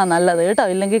bracket ഇടുന്നതാണ് നല്ലത് കേട്ടോ,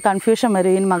 ഇല്ലെങ്കിൽ കൺഫ്യൂഷൻ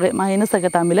വരും ഈ മൈനസ് ഒക്കെ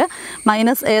തമ്മിൽ.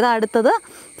 മൈനസ് ഏതാ അടുത്തത്?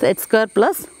 എക്സ് സ്ക്വയർ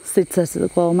പ്ലസ് 6x, ഇത്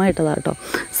കോമ ഇട്ടതാണ് കേട്ടോ.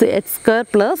 X square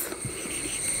plus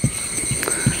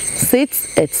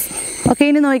 6x. Okay,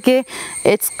 ഇനി നോക്കിയേ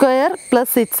എച്ച് സ്ക്വയർ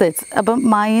പ്ലസ് 6h. അപ്പം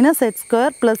minus H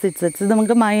square plus 6h. ഇത്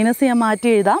നമുക്ക് മൈനസ് ഞാൻ മാറ്റി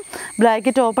എഴുതാം.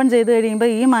 ബ്രാക്കറ്റ് ഓപ്പൺ ചെയ്ത് കഴിയുമ്പോൾ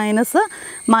ഈ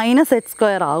മൈനസ് എച്ച്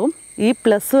സ്ക്വയർ ആകും, ഈ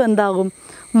പ്ലസ്സും എന്താകും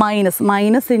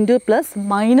minus into plus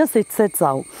minus 6h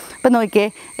ആവും. അപ്പം നോക്കിയേ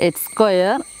എച്ച്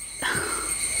സ്ക്വയർ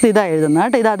ഇതാ എഴുതുന്നത്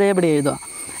കേട്ടോ, ഇത് അതേപടി എഴുതുക.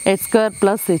 H square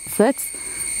plus 6h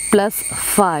plus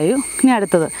 5. ഇനി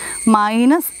അടുത്തത്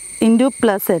minus into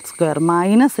plus H square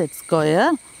minus H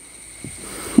square,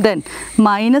 then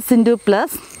minus into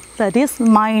plus, that is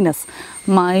minus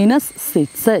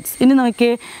 6h. ഇനി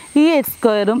നോക്കിയേ ഈ എച്ച്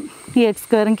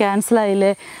സ്ക്വയറും ക്യാൻസൽ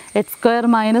ആയില്ലേ. H square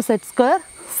minus H square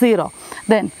 0.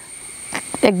 then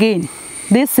again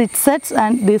this 6h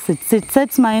and this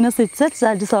 6h minus 6h,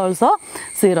 that is also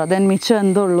 0. then മിച്ചം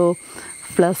എന്തുള്ളൂ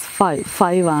plus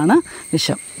 5 ആണ്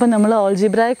മിച്ചം. അപ്പം നമ്മൾ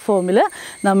ഓൾജിബ്രായിക് ഫോമിൽ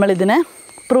നമ്മളിതിനെ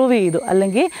പ്രൂവ് ചെയ്തു,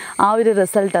 അല്ലെങ്കിൽ ആ ഒരു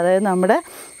റിസൾട്ട്, അതായത് നമ്മുടെ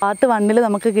പാർട്ട് 1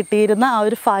 നമുക്ക് കിട്ടിയിരുന്ന ആ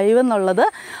ഒരു 5 എന്നുള്ളത്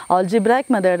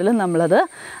ഓൾജിബ്രായിക് മെത്തേഡിൽ നമ്മളത്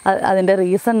അതിൻ്റെ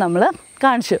റീസൺ നമ്മൾ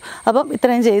കാണിച്ചു. അപ്പം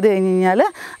ഇത്രയും ചെയ്ത് കഴിഞ്ഞ് കഴിഞ്ഞാൽ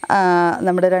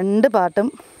നമ്മുടെ 2 പാർട്ടും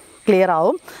ക്ലിയർ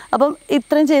ആവും. അപ്പം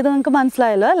ഇത്രയും ചെയ്ത് നിങ്ങൾക്ക്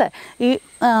മനസ്സിലായല്ലോ അല്ലേ. ഈ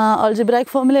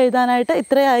ഓൾജിബ്രായിക് ഫോമിൽ എഴുതാനായിട്ട്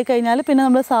ഇത്രയും ആയിക്കഴിഞ്ഞാൽ പിന്നെ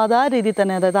നമ്മൾ സാധാരണ രീതിയിൽ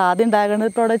തന്നെ, അതായത് ആദ്യം ഡയഗണൽ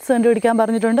പ്രോഡക്ട്സ് കണ്ടുപിടിക്കാൻ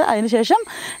പറഞ്ഞിട്ടുണ്ട്, അതിനുശേഷം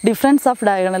ഡിഫറൻസ് ഓഫ്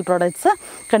ഡയഗണൽ പ്രോഡക്ട്സ്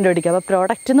കണ്ടുപിടിക്കുക. അപ്പോൾ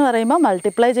പ്രോഡക്റ്റ് എന്ന് പറയുമ്പോൾ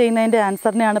മൾട്ടിപ്ലൈ ചെയ്യുന്നതിൻ്റെ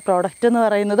ആൻസറിനെയാണ് പ്രോഡക്റ്റ് എന്ന്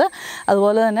പറയുന്നത്.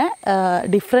 അതുപോലെ തന്നെ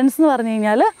ഡിഫറൻസ് എന്ന് പറഞ്ഞു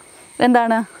കഴിഞ്ഞാൽ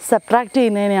എന്താണ്, സബ്ട്രാക്റ്റ്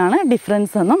ചെയ്യുന്നതിനെയാണ്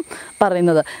ഡിഫറൻസ് എന്നും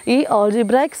പറയുന്നത്. ഈ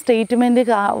ഓൾജിബ്രായിക് സ്റ്റേറ്റ്മെൻറ്റ്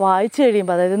വായിച്ച്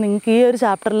കഴിയുമ്പോൾ, അതായത് നിങ്ങൾക്ക് ഈ ഒരു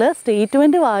ചാപ്റ്ററിൽ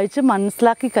സ്റ്റേറ്റ്മെൻറ്റ് വായിച്ച്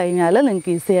മനസ്സിലാക്കി കഴിഞ്ഞാൽ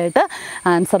നിങ്ങൾക്ക് ഈസി ആയിട്ട്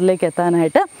ആൻസറിലേക്ക്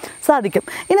എത്താനായിട്ട് സാധിക്കും.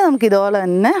 ഇനി നമുക്ക് ഇതുപോലെ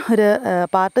തന്നെ ഒരു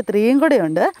പാർട്ട് 3 കൂടെ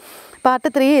ഉണ്ട്.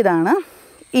 പാർട്ട് 3 ഇതാണ്.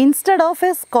 Instead of a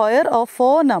square of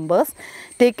 4 numbers,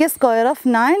 take a square of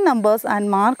 9 numbers and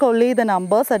mark only the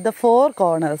numbers at the 4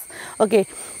 corners. Okay,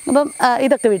 അപ്പം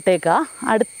ഇതൊക്കെ വിട്ടേക്കുക.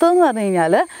 അടുത്തെന്ന് പറഞ്ഞു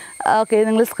കഴിഞ്ഞാൽ, ഓക്കെ,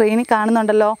 നിങ്ങൾ സ്ക്രീനിൽ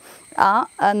കാണുന്നുണ്ടല്ലോ,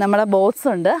 നമ്മുടെ ബോക്സ്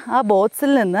ഉണ്ട്. ആ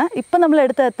ബോക്സിൽ നിന്ന് ഇപ്പം നമ്മൾ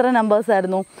എടുത്ത എത്ര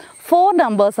നമ്പേഴ്സായിരുന്നു? 4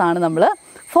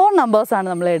 നമ്പേഴ്സാണ്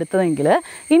നമ്മൾ എടുത്തതെങ്കിൽ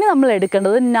ഇനി നമ്മൾ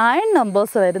എടുക്കേണ്ടത് 9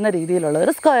 നമ്പേഴ്സ് വരുന്ന രീതിയിലുള്ള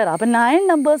ഒരു സ്ക്വയർ. അപ്പം 9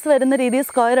 നമ്പേഴ്സ് വരുന്ന രീതിയിൽ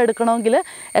സ്ക്വയർ എടുക്കണമെങ്കിൽ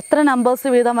എത്ര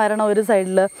നമ്പേഴ്സ് വീതം വരണം? ഒരു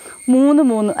സൈഡിൽ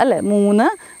 3 അല്ലേ,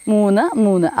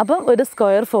 3. അപ്പം ഒരു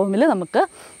സ്ക്വയർ ഫോമിൽ നമുക്ക്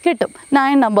കിട്ടും,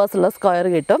 9 നമ്പേഴ്സുള്ള സ്ക്വയർ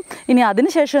കിട്ടും. ഇനി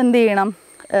അതിന് ശേഷം എന്ത് ചെയ്യണം?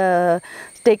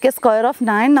 take a square of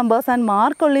 9 numbers and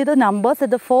mark only the numbers at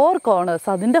the 4 corners.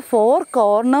 അതിൻ്റെ 4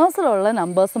 കോർണേഴ്സിലുള്ള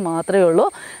നമ്പേഴ്സ് മാത്രമേ ഉള്ളൂ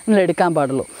നിങ്ങൾ എടുക്കാൻ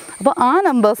പാടുള്ളൂ. അപ്പോൾ ആ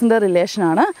നമ്പേഴ്സിൻ്റെ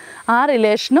റിലേഷനാണ്. ആ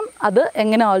റിലേഷനും അത്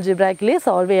എങ്ങനെ ഓൾജിബ്രായിക്കലി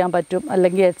സോൾവ് ചെയ്യാൻ പറ്റും,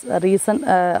 അല്ലെങ്കിൽ റീസൺ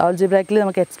ഓൾജിബ്രായിക്കലി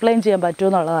നമുക്ക് എക്സ്പ്ലെയിൻ ചെയ്യാൻ പറ്റും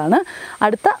എന്നുള്ളതാണ്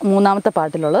അടുത്ത 3ാമത്തെ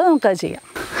പാർട്ടിലുള്ളത്. നമുക്കത് ചെയ്യാം.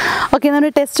 ഓക്കെ,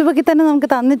 നമ്മുടെ ടെക്സ്റ്റ് ബുക്കിൽ തന്നെ നമുക്ക്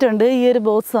തന്നിട്ടുണ്ട്, ഈ ഒരു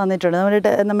ബോക്സ് തന്നിട്ടുണ്ട്.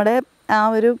 നമ്മുടെ ആ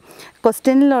ഒരു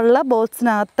ക്വസ്റ്റ്യനിലുള്ള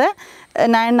ബോക്സിനകത്തെ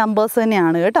 9 നമ്പേഴ്സ്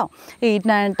തന്നെയാണ് കേട്ടോ. 8,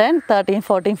 9, 10, 13,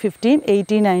 14, 15,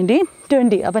 18, 19,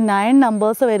 20. അപ്പം 9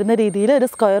 നമ്പേഴ്സ് വരുന്ന രീതിയിൽ ഒരു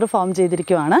സ്ക്വയർ ഫോം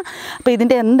ചെയ്തിരിക്കുവാണ്. അപ്പോൾ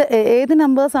ഇതിൻ്റെ ഏത്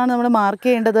നമ്പേഴ്സാണ് നമ്മൾ മാർക്ക്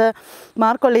ചെയ്യേണ്ടത്?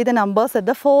 മാർക്ക് ഉള്ള ഇത് numbers at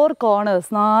the 4 corners,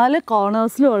 4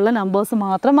 കോർണേഴ്സിലുള്ള numbers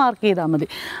മാത്രം മാർക്ക് ചെയ്താൽ മതി.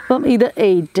 അപ്പം ഇത്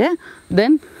 8,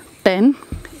 then 10,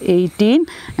 18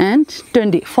 and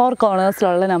 20, 4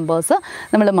 കോർണേഴ്സിലുള്ള നമ്പേഴ്സ്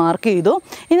നമ്മൾ മാർക്ക് ചെയ്തു.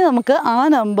 ഇനി നമുക്ക് ആ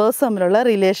നമ്പേഴ്സ് തമ്മിലുള്ള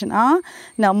റിലേഷൻ, ആ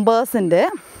നമ്പേഴ്സിൻ്റെ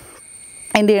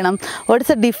എന്ത് ചെയ്യണം? What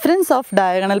is the difference of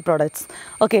diagonal products.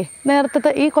 Okay,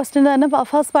 നേരത്തെ ഈ ക്വസ്റ്റ്യൻ തന്നെ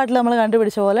ഫസ്റ്റ് പാർട്ടിൽ നമ്മൾ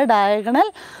കണ്ടുപിടിച്ച പോലെ ഡയഗണൽ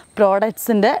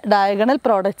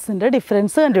പ്രോഡക്ട്സിൻ്റെ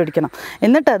ഡിഫറൻസ് കണ്ടുപിടിക്കണം.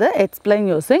 എന്നിട്ടത് എക്സ്പ്ലെയിൻ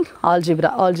യൂസിങ്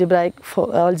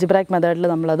ഓൾജിബ്രായിക് മെത്തേഡിൽ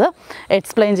നമ്മളത്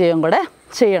എക്സ്പ്ലെയിൻ കൂടെ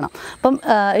ചെയ്യണം. അപ്പം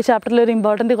ഈ ചാപ്റ്ററിൽ ഒരു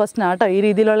ഇമ്പോർട്ടൻറ്റ് ക്വസ്റ്റൻ ആട്ടോ. ഈ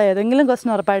രീതിയിലുള്ള ഏതെങ്കിലും ക്വസ്റ്റൻ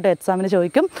ഉറപ്പായിട്ട് എക്സാമിന്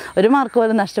ചോദിക്കും. ഒരു മാർക്ക്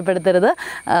പോലും നഷ്ടപ്പെടുത്തരുത്.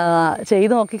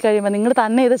 ചെയ്ത് നോക്കിക്കഴിയുമ്പോൾ നിങ്ങൾ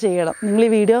തന്നെ ഇത് ചെയ്യണം. നിങ്ങൾ ഈ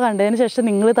വീഡിയോ കണ്ടതിന് ശേഷം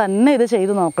നിങ്ങൾ തന്നെ ഇത്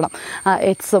ചെയ്ത് നോക്കണം.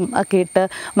 എക്സും ഒക്കെ ഇട്ട്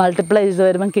മൾട്ടിപ്ലൈ ചെയ്ത്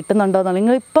വരുമ്പം കിട്ടുന്നുണ്ടോ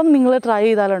എന്നുള്ളത് നിങ്ങൾ ട്രൈ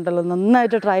ചെയ്താലുണ്ടല്ലോ,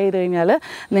 നന്നായിട്ട് ട്രൈ ചെയ്ത് കഴിഞ്ഞാൽ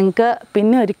നിങ്ങൾക്ക്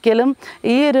പിന്നെ ഒരിക്കലും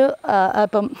ഈ ഒരു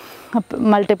ഇപ്പം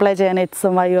മൾട്ടിപ്ലൈ ചെയ്യാൻ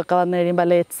എക്സും വൈയും ഒക്കെ വന്നു കഴിയുമ്പോൾ,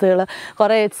 അല്ലെ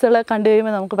കുറേ എക്സുകൾ കണ്ടു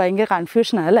കഴിയുമ്പോൾ നമുക്ക് ഭയങ്കര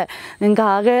കൺഫ്യൂഷനാണ് അല്ലേ. നിങ്ങൾക്ക്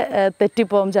ആകെ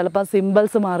തെറ്റിപ്പോവും, ചിലപ്പോൾ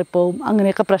സിമ്പിൾസ് മാറിപ്പോവും,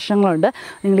 അങ്ങനെയൊക്കെ പ്രശ്നങ്ങളുണ്ട്.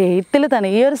 നിങ്ങൾ 8ൽ തന്നെ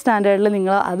ഈ ഒരു സ്റ്റാൻഡേർഡിൽ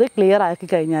നിങ്ങൾ അത് ക്ലിയർ ആക്കി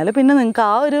കഴിഞ്ഞാൽ പിന്നെ നിങ്ങൾക്ക്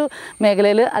ആ ഒരു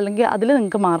മേഖലയിൽ അല്ലെങ്കിൽ അതിൽ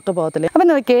നിങ്ങൾക്ക് മാർക്ക് പോകത്തില്ല. അപ്പം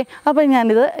നോക്കിയേ, അപ്പോൾ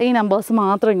ഞാനിത് ഈ നമ്പേഴ്സ്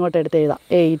മാത്രം ഇങ്ങോട്ട് എടുത്ത് എഴുതാം.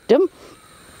 8ഉം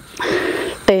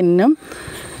 10ഉം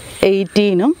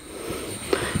 18ഉം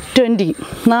 20,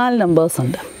 4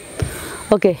 നമ്പേഴ്സുണ്ട്.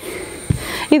 ഓക്കെ,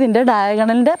 ഇതിൻ്റെ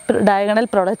ഡയഗണൽ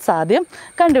പ്രോഡക്ട്സ് ആദ്യം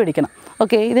കണ്ടുപിടിക്കണം.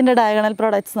 ഓക്കെ, ഇതിൻ്റെ ഡയഗണൽ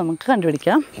പ്രോഡക്ട്സ് നമുക്ക്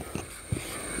കണ്ടുപിടിക്കാം.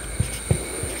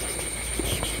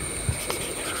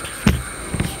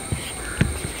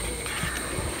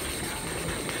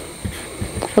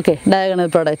 ഓക്കെ, ഡയഗണൽ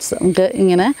പ്രോഡക്ട്സ് നമുക്ക്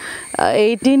ഇങ്ങനെ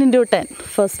 18 × 10,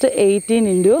 ഫസ്റ്റ് 18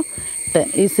 × 10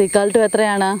 ഈസ് ഈക്വൽ ടു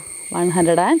എത്രയാണ്?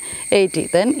 180.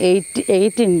 Then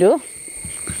 8 ×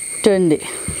 20.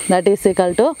 That is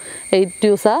equal to 8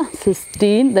 2s are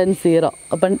 16, then 0.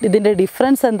 അപ്പം ഇതിൻ്റെ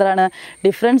ഡിഫറൻസ് എന്താണ്?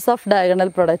 ഡിഫറൻസ് ഓഫ് ഡയഗണൽ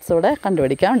പ്രൊഡക്ട്സോടെ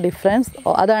കണ്ടുപിടിക്കാം. ഡിഫറൻസ്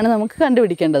അതാണ് നമുക്ക്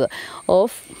കണ്ടുപിടിക്കേണ്ടത്.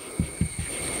 Of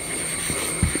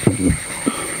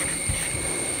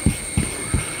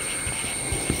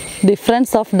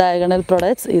difference of diagonal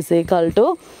products is equal to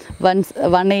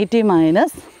 180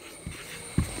 minus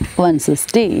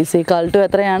 160 is equal to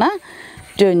എത്രയാണ്?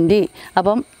 20.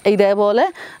 അപ്പം ഇതേപോലെ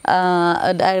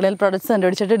ഡയഗണൽ പ്രൊഡക്ട്സ്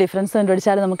കണ്ടുപിടിച്ചിട്ട് ഡിഫറൻസ്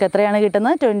കണ്ടുപിടിച്ചാൽ നമുക്ക് എത്രയാണ്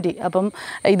കിട്ടുന്നത്? 20. അപ്പം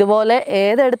ഇതുപോലെ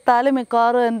ഏതെടുത്താലും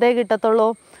മിക്കവാറും എന്തേ കിട്ടത്തുള്ളൂ?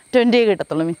 20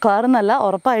 കിട്ടത്തുള്ളൂ. മിക്കവാറും എന്നല്ല,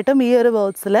 ഉറപ്പായിട്ടും ഈ ഒരു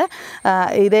ബോക്സിൽ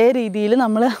ഇതേ രീതിയിൽ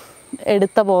നമ്മൾ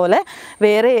എടുത്ത പോലെ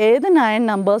വേറെ ഏത് 9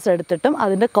 നമ്പേഴ്സ് എടുത്തിട്ടും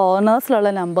അതിൻ്റെ കോർണേഴ്സിലുള്ള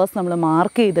നമ്പേഴ്സ് നമ്മൾ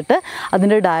മാർക്ക് ചെയ്തിട്ട്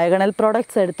അതിൻ്റെ ഡയഗണൽ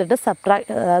പ്രോഡക്ട്സ് എടുത്തിട്ട്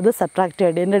സബ്ട്രാക്ട്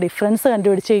ചെയ്യേണ്ടി ഇതിൻ്റെ ഡിഫറൻസ്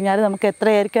കണ്ടുപിടിച്ച് കഴിഞ്ഞാൽ നമുക്ക്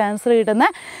എത്രയായിരിക്കും ആൻസർ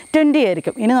കിട്ടുന്നത്? 20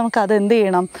 ആയിരിക്കും. ഇനി നമുക്കത് എന്ത്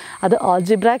ചെയ്യണം? അത്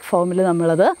ആൾജിബ്രാക് ഫോമിൽ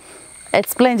നമ്മളത്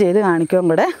എക്സ്പ്ലെയിൻ ചെയ്ത് കാണിക്കുകയും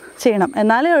കൂടെ ചെയ്യണം.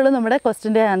 എന്നാലേ ഉള്ളൂ നമ്മുടെ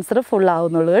ക്വസ്റ്റിൻ്റെ ആൻസർ ഫുൾ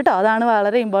ആവുന്നുള്ളൂ കേട്ടോ. അതാണ്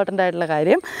വളരെ ഇമ്പോർട്ടൻ്റ് ആയിട്ടുള്ള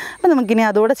കാര്യം. അപ്പോൾ നമുക്കിനി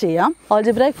അതുകൂടെ ചെയ്യാം.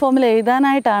 ആൾജിബ്രാക് ഫോമിൽ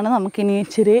എഴുതാനായിട്ടാണ് നമുക്കിനി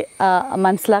ഇച്ചിരി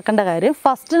മനസ്സിലാക്കേണ്ട കാര്യം.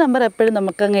 ഫസ്റ്റ് നമ്പർ എപ്പോഴും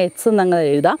നമുക്കങ്ങ് എക്സ് എന്നങ്ങ്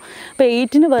എഴുതാം. അപ്പോൾ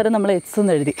 8ന് പകരം നമ്മൾ എക്സ്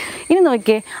എന്ന് എഴുതി. ഇനി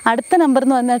നോക്കിയേ, അടുത്ത നമ്പർ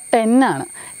എന്ന് പറഞ്ഞാൽ 10 ആണ്.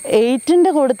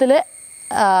 8ൻ്റെ കൂട്ടത്തിൽ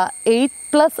 8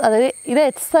 പ്ലസ്, അതായത് ഇത്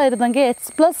എക്സ് ആയിരുന്നെങ്കിൽ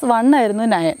എക്സ് പ്ലസ് 1 ആയിരുന്നു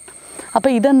 9.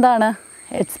 അപ്പോൾ ഇതെന്താണ്?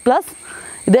 എക്സ് പ്ലസ്,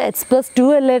 ഇത് എക്സ് പ്ലസ് 2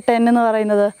 അല്ലേ 10 എന്ന്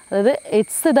പറയുന്നത്. അതായത്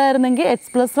X ഇതായിരുന്നെങ്കിൽ X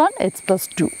plus 1 X plus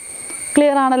 2.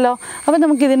 Clear ആണല്ലോ? അപ്പോൾ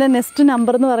നമുക്കിതിൻ്റെ നെക്സ്റ്റ്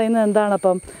നമ്പർ എന്ന് പറയുന്നത് എന്താണ്?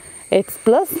 അപ്പം എക്സ്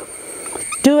പ്ലസ്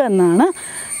 2 എന്നാണ്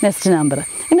നെക്സ്റ്റ് നമ്പർ.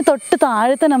 ഇനി തൊട്ട്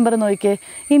താഴത്തെ നമ്പർ നോക്കിയേ.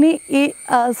 ഇനി ഈ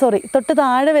തൊട്ട്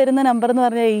താഴെ വരുന്ന നമ്പർ എന്ന്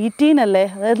പറഞ്ഞാൽ 18 അല്ലേ?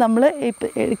 അതായത് നമ്മൾ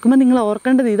എടുക്കുമ്പോൾ നിങ്ങൾ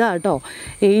ഓർക്കേണ്ടത് ഇതാ കേട്ടോ.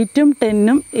 8ഉം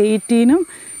 10ഉം 18ഉം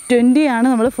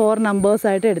 20 നമ്മൾ 4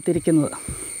 നമ്പേഴ്സായിട്ട് എടുത്തിരിക്കുന്നത്.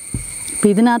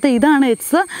 അപ്പോൾ ഇതിനകത്ത് ഇതാണ്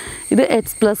എക്സ്, ഇത്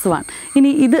എക്സ് പ്ലസ് 1. ഇനി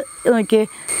ഇത് നോക്കിയേ,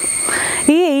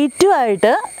 ഈ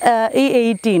 8ഉമായിട്ട് ഈ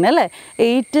 18 അല്ലേ?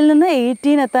 8ൽ നിന്ന്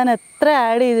 18 എത്താൻ എത്ര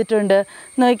ആഡ് ചെയ്തിട്ടുണ്ട്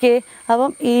നോക്കിയേ.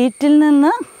 അപ്പം 8ൽ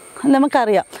നിന്ന്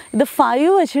നമുക്കറിയാം ഇത്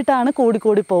 5 വെച്ചിട്ടാണ്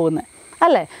കൂടിക്കൂടി പോകുന്നത്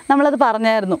അല്ലേ? നമ്മളത്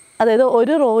പറഞ്ഞായിരുന്നു. അതായത്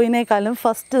ഒരു റോയിനേക്കാളും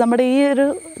ഫസ്റ്റ് നമ്മുടെ ഈ ഒരു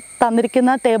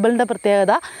തന്നിരിക്കുന്ന ടേബിളിൻ്റെ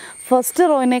പ്രത്യേകത, ഫസ്റ്റ്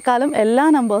റോയിനേക്കാളും എല്ലാ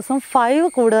നമ്പേഴ്സും 5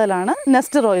 കൂടുതലാണ്.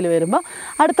 നെക്സ്റ്റ് റോയിൽ വരുമ്പോൾ,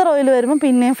 അടുത്ത റോയിൽ വരുമ്പോൾ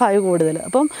പിന്നെയും 5 കൂടുതൽ.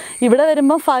 അപ്പം ഇവിടെ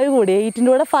വരുമ്പോൾ 5 കൂടി,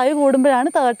 8ൻ്റെ കൂടെ 5 കൂടുമ്പോഴാണ്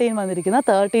 13 വന്നിരിക്കുന്നത്.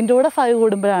 13ൻ്റെ കൂടെ 5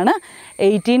 കൂടുമ്പോഴാണ്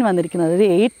 18 വന്നിരിക്കുന്നത്. അതായത്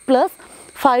 8 പ്ലസ്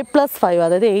 5 പ്ലസ് 5,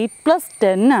 അതായത് 8 പ്ലസ്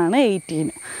 10 ആണ്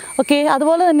 18. ഓക്കെ,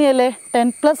 അതുപോലെ തന്നെയല്ലേ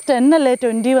 10 പ്ലസ് 10 അല്ലേ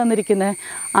 20 വന്നിരിക്കുന്നത്?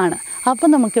 ആണ്. അപ്പം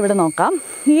നമുക്കിവിടെ നോക്കാം.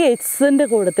 ഈ എക്സിൻ്റെ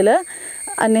കൂട്ടത്തിൽ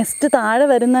നെക്സ്റ്റ് താഴെ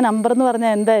വരുന്ന നമ്പർ എന്ന്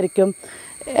പറഞ്ഞാൽ എന്തായിരിക്കും?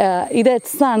 ഇത്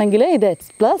എക്സ് ആണെങ്കിൽ ഇത്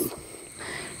എക്സ് പ്ലസ്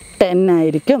 10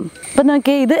 ആയിരിക്കും. അപ്പം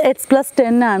നോക്കിയാൽ ഇത് എക്സ് പ്ലസ്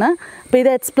 10 ആണ്. അപ്പോൾ ഇത്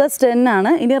എക്സ് പ്ലസ് 10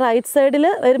 ആണ്. ഇനി റൈറ്റ് സൈഡിൽ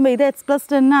വരുമ്പോൾ ഇത് എക്സ് പ്ലസ്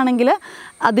 10 ആണെങ്കിൽ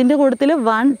അതിൻ്റെ കൂട്ടത്തിൽ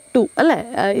 1 2 അല്ലേ?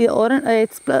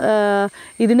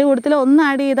 ഇതിൻ്റെ കൂട്ടത്തിൽ 1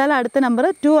 ആഡ് ചെയ്താൽ അടുത്ത നമ്പർ,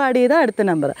 2 ആഡ് ചെയ്താൽ അടുത്ത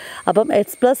നമ്പർ. അപ്പം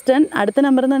എക്സ് പ്ലസ് 10 അടുത്ത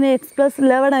നമ്പർ എന്ന് പറഞ്ഞാൽ എക്സ് പ്ലസ്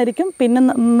 11 ആയിരിക്കും. പിന്നെ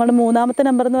നമ്മുടെ മൂന്നാമത്തെ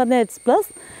നമ്പർ എന്ന് പറഞ്ഞാൽ എക്സ് പ്ലസ്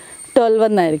 12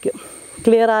 എന്നായിരിക്കും.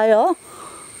 ക്ലിയർ ആയോ?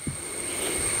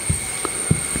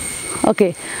 ഓക്കെ,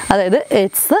 അതായത്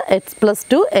X plus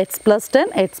 2 X plus 10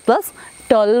 X plus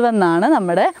 12 എന്നാണ്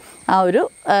നമ്മുടെ ആ ഒരു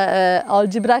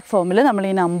ആൾജിബ്രാക് ഫോമിൽ നമ്മൾ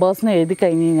ഈ നമ്പേഴ്സിനെ എഴുതി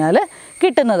കഴിഞ്ഞ് കഴിഞ്ഞാൽ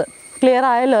കിട്ടുന്നത്. ക്ലിയർ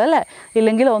ആയല്ലോ അല്ലേ?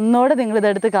 ഇല്ലെങ്കിൽ ഒന്നുകൂടെ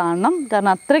നിങ്ങളിതെടുത്ത് കാണണം.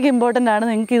 കാരണം അത്രയ്ക്ക് ഇമ്പോർട്ടൻ്റ് ആണ്.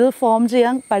 നിങ്ങൾക്ക് ഇത് ഫോം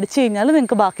ചെയ്യാൻ പഠിച്ചു കഴിഞ്ഞാൽ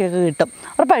നിങ്ങൾക്ക് ബാക്കിയൊക്കെ കിട്ടും,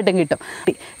 ഉറപ്പായിട്ടും കിട്ടും.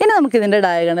 ഇനി നമുക്കിതിൻ്റെ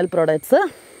ഡയഗണൽ പ്രോഡക്ട്സ്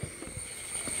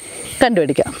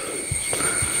കണ്ടുപിടിക്കാം.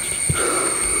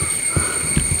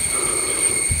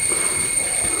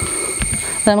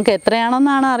 നമുക്ക്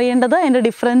എത്രയാണെന്നാണ് അറിയേണ്ടത്? അതിൻ്റെ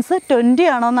ഡിഫറൻസ് 20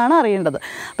 ആണോന്നാണ് അറിയേണ്ടത്.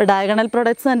 അപ്പോൾ ഡയഗണൽ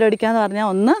പ്രോഡക്ട്സ് കണ്ടുപിടിക്കാമെന്ന് പറഞ്ഞാൽ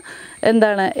ഒന്ന്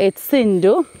എന്താണ്? എക്സ്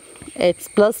ഇൻറ്റു എക്സ്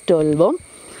പ്ലസ് 12ഉം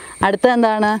അടുത്ത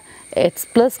എന്താണ്? X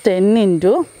plus 10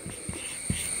 into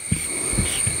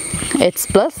X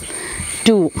plus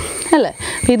 2 അല്ലേ?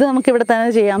 ഇത് നമുക്കിവിടെ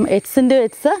തന്നെ ചെയ്യാം. X into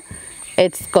X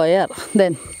X square,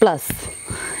 then plus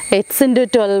X into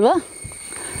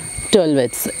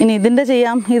 12x. ഇനി ഇതിൻ്റെ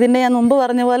ചെയ്യാം. ഇതിൻ്റെ ഞാൻ മുമ്പ്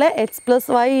പറഞ്ഞ പോലെ X plus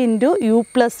Y into U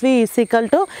plus V is equal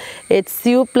to X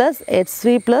U plus X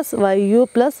V plus why you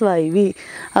plus Y V.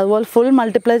 അതുപോലെ full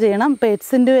multiply ചെയ്യണം. അപ്പോൾ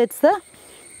X into X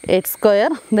X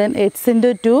square, then X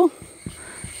into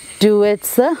 2x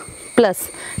plus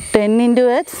 10 into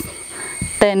X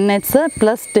 10x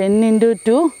plus 10 into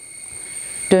 2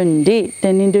 20,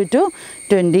 10 into 2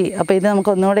 20. അപ്പോൾ ഇത്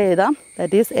നമുക്ക് ഒന്നുകൂടെ എഴുതാം.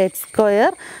 That is X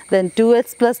square, then 2x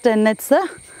plus 10x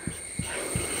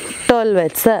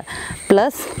 12x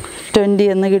plus 20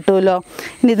 എന്ന് കിട്ടുമല്ലോ.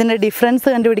 ഇനി ഇതിൻ്റെ ഡിഫറൻസ്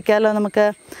കണ്ടുപിടിക്കാമല്ലോ നമുക്ക്.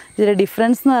 ഇതിൻ്റെ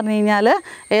ഡിഫറൻസ് എന്ന് പറഞ്ഞു കഴിഞ്ഞാൽ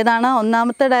ഏതാണ്?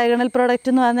 ഒന്നാമത്തെ ഡയഗണൽ പ്രോഡക്റ്റ്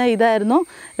എന്ന് പറഞ്ഞാൽ ഇതായിരുന്നു.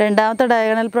 രണ്ടാമത്തെ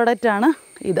ഡയഗണൽ പ്രോഡക്റ്റാണ്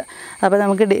ഇത്. അപ്പോൾ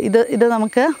നമുക്ക് ഇത്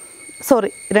നമുക്ക്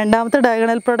രണ്ടാമത്തെ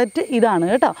ഡയഗണൽ പ്രോഡക്റ്റ് ഇതാണ്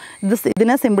കേട്ടോ.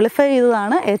 ഇതിനെ സിംപ്ലിഫൈ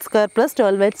ചെയ്തതാണ് h² +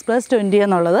 12h + 20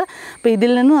 എന്നുള്ളത്. അപ്പോൾ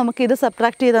ഇതിൽ നിന്ന് നമുക്ക് ഇത്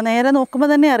സബ്ട്രാക്ട് ചെയ്താൽ നേരെ നോക്കുമ്പോൾ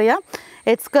തന്നെ അറിയാം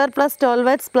h² +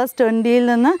 12h + 20യിൽ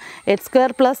നിന്ന് h²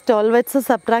 + 12h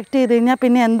സബ്ട്രാക്ട് ചെയ്ത് കഴിഞ്ഞാൽ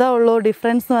പിന്നെ എന്താ ഉള്ളൂ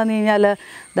ഡിഫറൻസ് എന്ന് പറഞ്ഞു കഴിഞ്ഞാൽ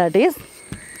ദാറ്റ് ഈസ്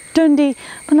 20.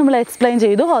 അപ്പം നമ്മൾ എക്സ്പ്ലെയിൻ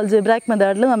ചെയ്തു, ആൾജിബ്രായിക്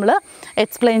മെത്തേഡിൽ നമ്മൾ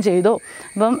എക്സ്പ്ലെയിൻ ചെയ്തു.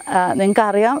 അപ്പം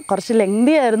നിങ്ങൾക്കറിയാം കുറച്ച്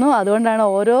ലെങ്തി ആയിരുന്നു, അതുകൊണ്ടാണ്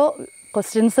ഓരോ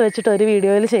ക്വസ്റ്റ്യൻസ് വെച്ചിട്ട് ഒരു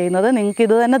വീഡിയോയിൽ ചെയ്യുന്നത്. നിങ്ങൾക്ക്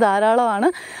ഇത് തന്നെ ധാരാളമാണ്.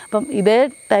 അപ്പം ഇതേ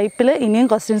ടൈപ്പിൽ ഇനിയും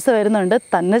ക്വസ്റ്റ്യൻസ് വരുന്നുണ്ട്,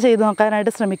 തന്നെ ചെയ്ത്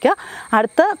നോക്കാനായിട്ട് ശ്രമിക്കുക.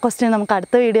 അടുത്ത ക്വസ്റ്റ്യൻ നമുക്ക്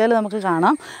അടുത്ത വീഡിയോയിൽ നമുക്ക്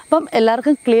കാണാം. അപ്പം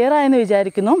എല്ലാവർക്കും ക്ലിയർ ആയെന്ന്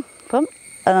വിചാരിക്കുന്നു. അപ്പം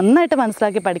നന്നായിട്ട്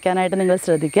മനസ്സിലാക്കി പഠിക്കാനായിട്ട് നിങ്ങൾ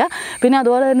ശ്രദ്ധിക്കുക. പിന്നെ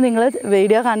അതുപോലെ തന്നെ നിങ്ങൾ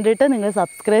വീഡിയോ കണ്ടിട്ട് നിങ്ങൾ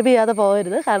സബ്സ്ക്രൈബ് ചെയ്യാതെ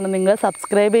പോകരുത്. കാരണം നിങ്ങൾ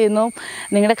സബ്സ്ക്രൈബ് ചെയ്യുന്നു,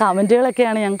 നിങ്ങളുടെ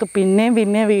കമൻറ്റുകളൊക്കെയാണ് ഞങ്ങൾക്ക് പിന്നെയും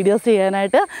വീഡിയോസ്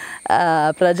ചെയ്യാനായിട്ട്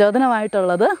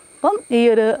പ്രചോദനമായിട്ടുള്ളത്. അപ്പം ഈ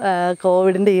ഒരു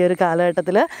കോവിഡിൻ്റെ ഈ ഒരു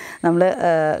കാലഘട്ടത്തിൽ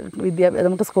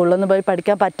നമുക്ക് സ്കൂളിലൊന്നും പോയി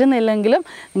പഠിക്കാൻ പറ്റുന്നില്ലെങ്കിലും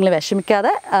നിങ്ങൾ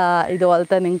വിഷമിക്കാതെ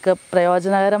ഇതുപോലത്തെ നിങ്ങൾക്ക്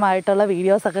പ്രയോജനകരമായിട്ടുള്ള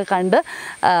വീഡിയോസൊക്കെ കണ്ട്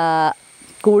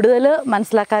കൂടുതൽ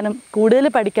മനസ്സിലാക്കാനും കൂടുതൽ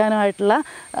പഠിക്കാനുമായിട്ടുള്ള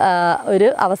ഒരു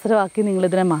അവസരമാക്കി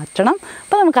നിങ്ങളിതിനെ മാറ്റണം.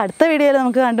 അപ്പോൾ നമുക്ക് അടുത്ത വീഡിയോയിൽ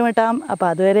നമുക്ക് കണ്ടുമുട്ടാം. അപ്പോൾ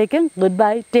അതുവരേക്കും ഗുഡ്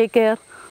ബൈ, ടേക്ക് കെയർ.